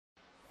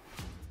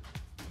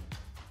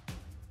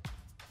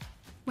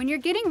When you're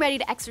getting ready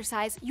to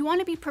exercise, you want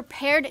to be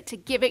prepared to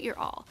give it your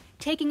all.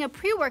 Taking a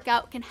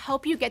pre-workout can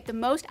help you get the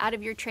most out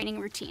of your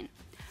training routine.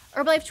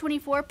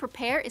 Herbalife24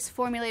 Prepare is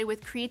formulated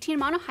with creatine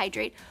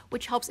monohydrate,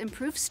 which helps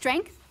improve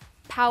strength,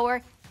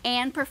 power,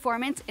 and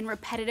performance in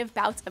repetitive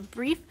bouts of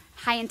brief,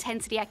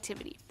 high-intensity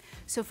activity.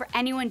 So for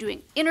anyone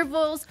doing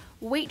intervals,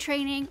 weight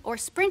training, or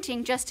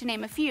sprinting, just to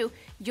name a few,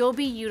 you'll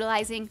be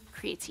utilizing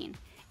creatine.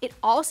 It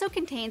also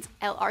contains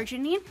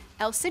L-arginine,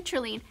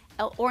 L-citrulline,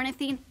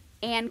 L-ornithine,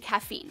 and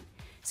caffeine.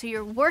 So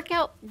your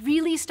workout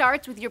really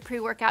starts with your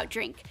pre-workout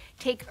drink.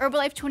 Take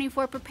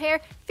Herbalife24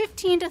 Prepare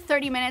 15 to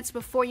 30 minutes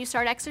before you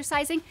start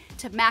exercising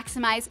to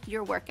maximize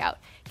your workout.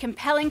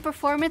 Compelling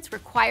performance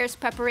requires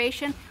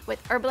preparation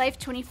with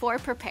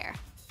Herbalife24 Prepare.